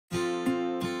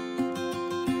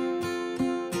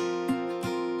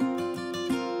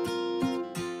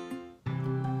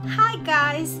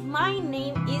guys, my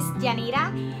name is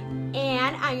Janira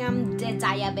and I am the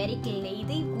diabetic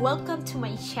lady. Welcome to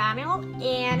my channel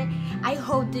and I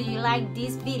hope that you like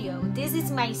this video. This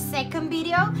is my second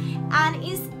video and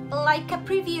it's like a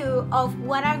preview of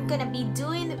what I'm gonna be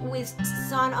doing with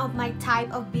some of my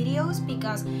type of videos,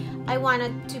 because I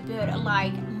wanted to put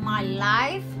like my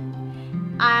life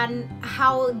and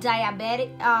how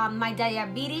my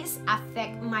diabetes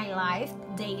affect my life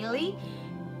daily.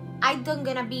 I don't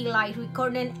gonna be like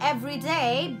recording every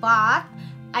day, but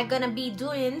I'm gonna be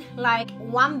doing like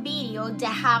one video that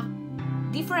have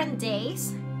different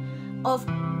days of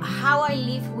how I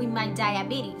live with my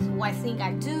diabetes, what thing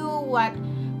I do,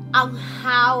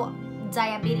 how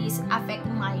diabetes affect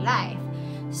my life.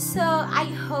 So I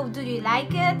hope do you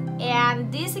like it,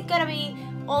 and this is gonna be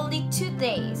only 2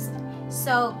 days,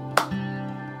 so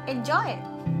enjoy it.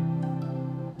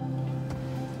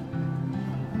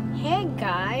 Hey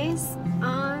guys,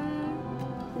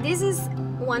 this is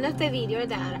one of the videos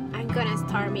that I'm gonna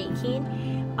start making.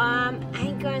 I'm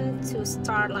going to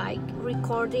start like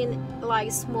recording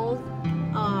like small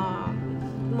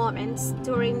moments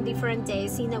during different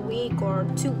days in a week or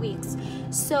 2 weeks,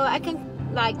 so I can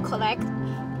like collect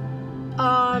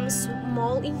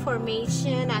small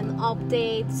information and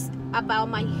updates about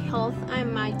my health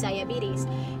and my diabetes.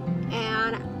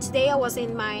 And today I was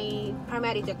in my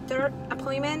primary doctor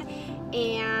appointment,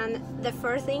 and the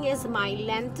first thing is my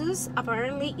lentus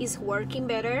apparently is working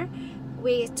better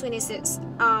with 26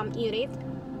 units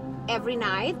every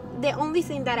night. The only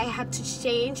thing that I had to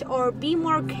change or be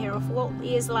more careful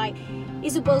is like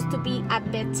it's supposed to be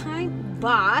at bedtime,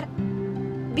 but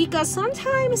because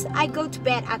sometimes I go to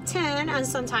bed at 10 and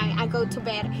sometimes I go to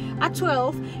bed at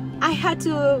 12, I had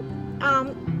to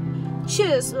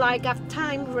choose like a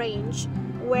time range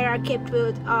where I can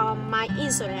put my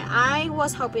insulin. I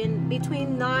was hoping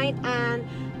between 9 and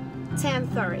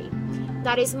 10:30.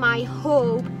 That is my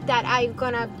hope, that I'm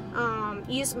gonna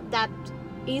use that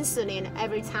insulin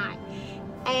every time.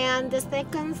 And the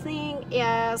second thing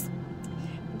is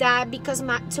that because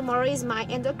tomorrow is my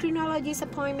endocrinologist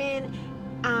appointment,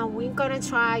 we're gonna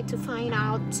try to find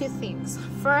out 2 things.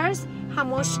 First, how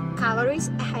much calories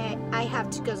I have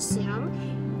to consume,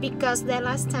 because the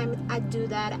last time I do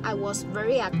that I was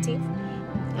very active.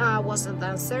 I was a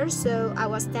dancer, so I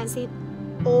was dancing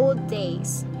all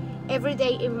days, every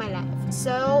day in my life.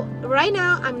 So right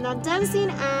now I'm not dancing,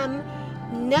 I'm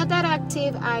not that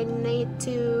active. I need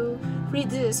to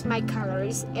reduce my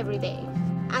calories every day.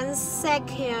 And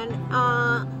second,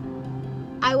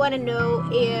 I want to know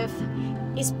if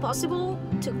it's possible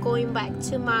to going back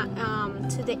to my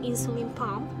to the insulin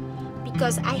pump,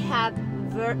 because I had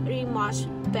very much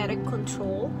better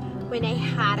control when I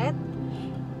had it,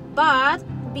 but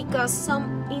because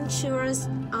some insurance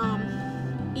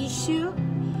issue,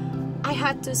 I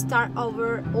had to start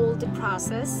over all the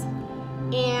process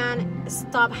and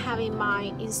stop having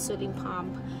my insulin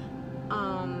pump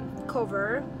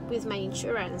cover with my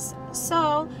insurance.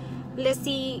 So let's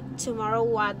see tomorrow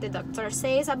what the doctor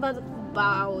says about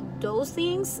those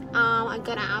things. I'm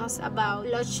gonna ask about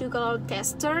blood sugar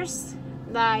testers,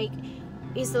 like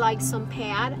it's like some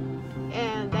pad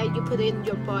and that you put in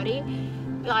your body,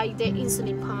 like the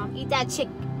insulin pump. That check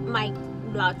my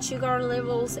blood sugar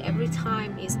levels every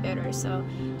time is better. So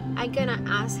I'm gonna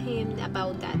ask him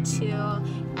about that too,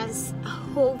 and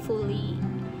hopefully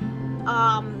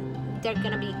there's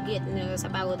gonna be good news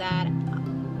about that.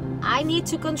 I need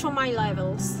to control my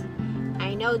levels,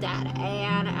 I know that,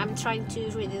 and I'm trying to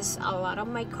reduce a lot of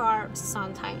my carbs.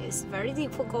 Sometimes it's very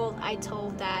difficult. I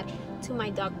told that to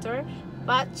my doctor,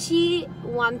 but she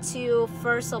wants to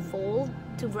first of all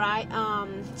to write.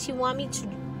 She want me to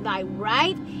like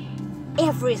write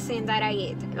everything that I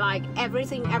eat, like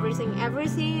everything,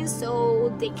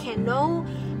 so they can know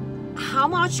how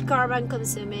much carb I'm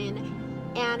consuming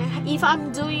and if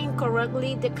I'm doing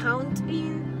correctly the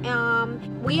counting.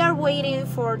 We are waiting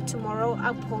for tomorrow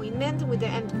appointment with the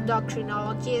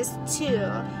endocrinologist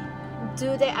to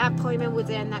do the appointment with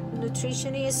the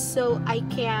nutritionist, so I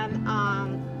can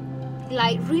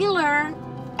like relearn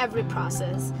every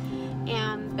process.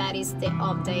 And that is the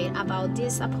update about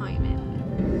this appointment.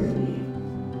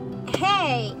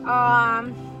 Hey,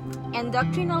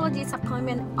 endocrinologist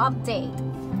appointment update,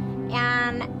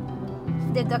 and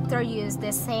the doctor used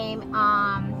the same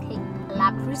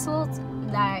lab results,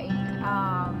 like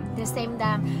the same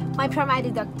that my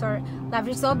primary doctor lab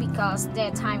result, because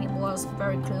the time it was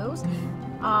very close.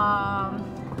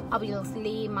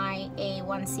 Obviously my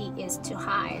A1C is too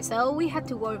high, so we had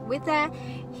to work with that.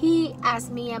 He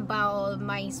asked me about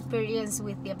my experience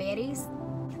with diabetes,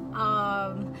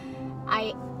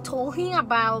 I told him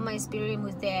about my experience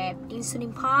with the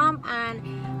insulin pump and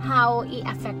how it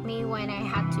affected me when I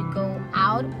had to go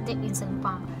out the insulin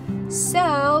pump.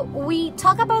 So we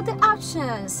talk about the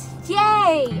options.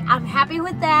 Yay! I'm happy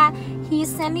with that. He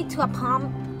sent me to a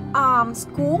pump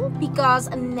school because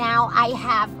now I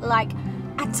have like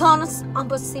a ton of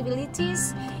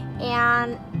possibilities,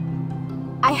 and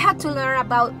I had to learn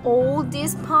about all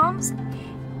these pumps,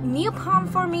 new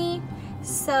pump for me.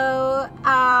 So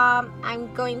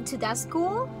I'm going to that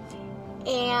school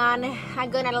and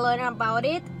I'm gonna learn about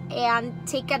it and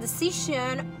take a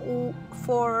decision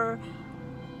for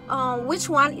which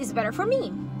one is better for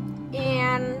me,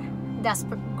 and that's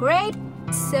great.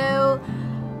 So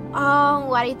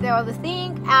what is the other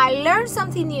thing? I learned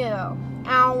something new,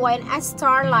 and when I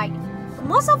start, like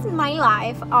most of my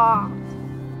life,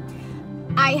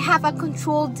 I have a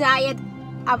controlled diet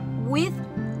with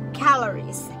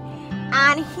calories,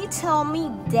 and he told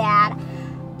me that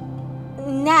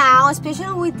now,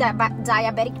 especially with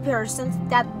diabetic persons,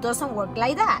 that doesn't work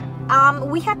like that.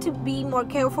 We have to be more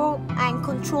careful and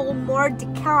control more the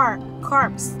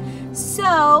carbs.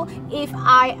 So if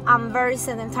I am very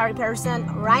sedentary person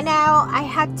right now, I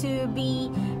had to be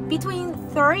between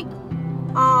 30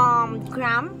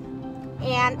 gram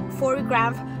and 40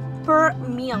 grams per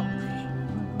meal.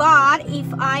 But if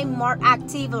I'm more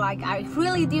active, like I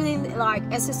really doing like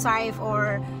exercise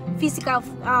or physical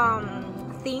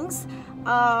things,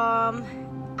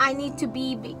 I need to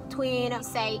be between,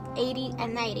 say, 80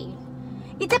 and 90.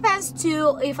 It depends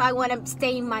too if I want to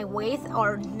stay in my weight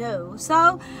or no.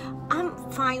 So I'm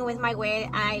fine with my weight.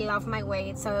 I love my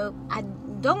weight, so I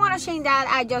don't want to change that.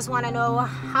 I just want to know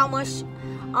how much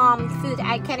food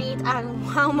I can eat and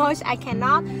how much I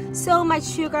cannot, so my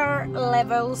sugar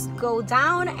levels go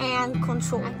down and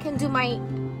control. I can do my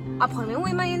appointment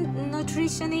with my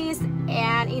nutritionist,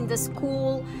 and in the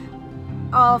school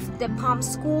of the pump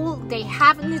school they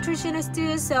have nutritionists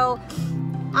too, so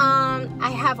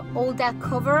I have all that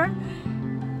covered.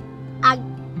 I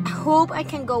hope I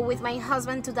can go with my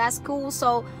husband to that school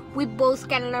so we both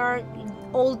can learn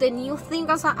all the new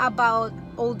things about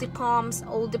all the pumps,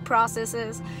 all the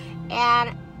processes,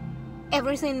 and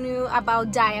everything new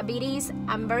about diabetes.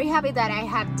 I'm very happy that I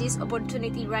have this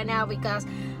opportunity right now because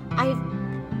I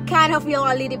kind of feel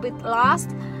a little bit lost.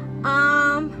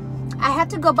 I had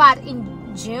to go back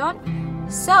in June,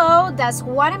 so that's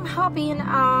what I'm hoping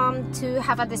to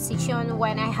have a decision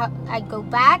when I go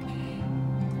back.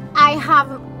 I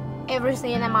have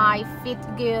everything in my feet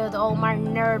good, all my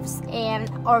nerves and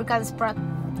organs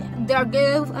they're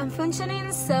good and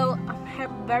functioning, so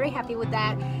I'm very happy with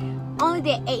that. Only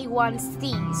the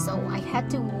A1C, so I had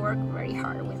to work very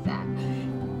hard with that.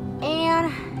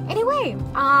 And anyway,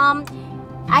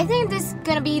 I think this is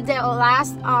gonna be the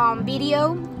last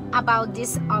video about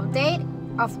this update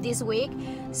of this week.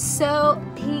 So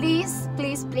please,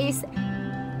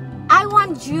 I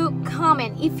want you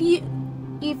comment if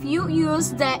you use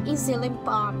the insulin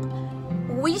pump,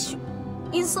 which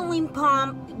insulin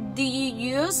pump do you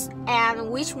use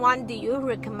and which one do you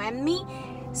recommend me,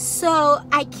 so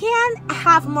I can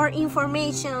have more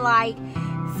information, like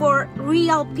for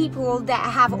real people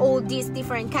that have all these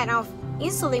different kind of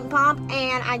insulin pump,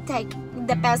 and I take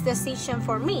the best decision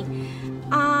for me.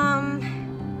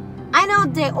 I know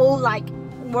they all like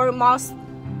were most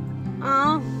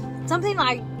something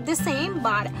like the same,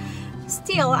 but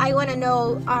still I want to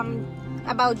know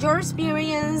about your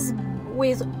experience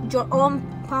with your own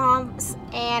pumps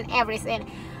and everything.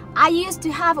 I used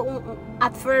to have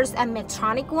at first a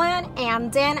Medtronic one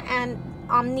and then an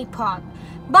Omnipod,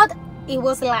 but it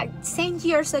was like 10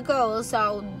 years ago,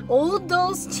 so all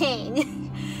those changed.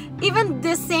 Even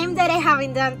the same that I have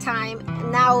in that time,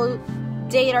 now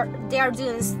they are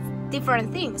doing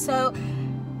different things. So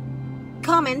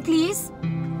comment please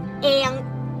and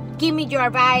give me your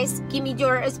advice, give me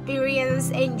your experience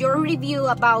and your review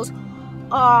about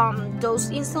those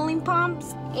insulin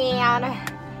pumps, and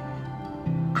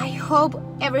I hope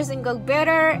everything goes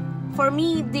better. For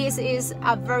me, this is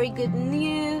a very good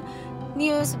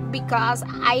news because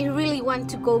I really want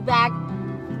to go back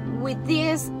with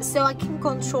this so I can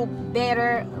control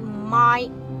better my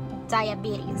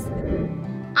diabetes.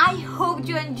 I hope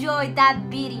you enjoyed that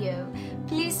video.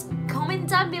 Please comment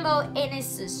down below any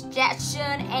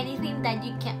suggestion, anything that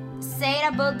you can say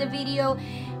about the video.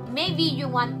 Maybe you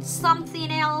want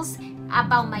something else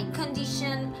about my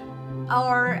condition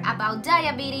or about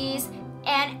diabetes,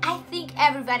 and I think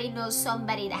everybody knows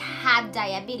somebody that had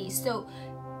diabetes, so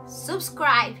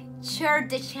subscribe, share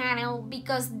the channel,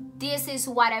 because this is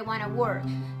what I want to work.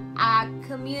 a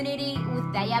community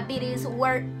with diabetes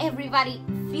where everybody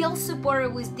feels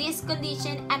supported with this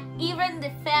condition, and even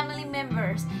the family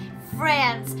members,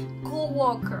 friends,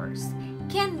 co-workers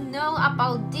can know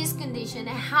about this condition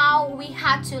and how we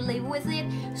had to live with it,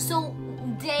 so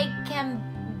they can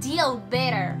deal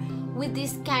better with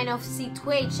this kind of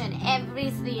situation,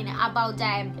 everything about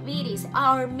diabetes,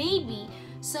 or maybe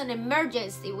some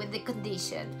emergency with the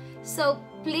condition. So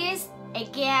please,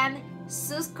 again,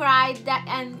 subscribe that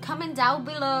and comment down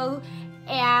below,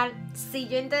 and see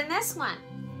you in the next one.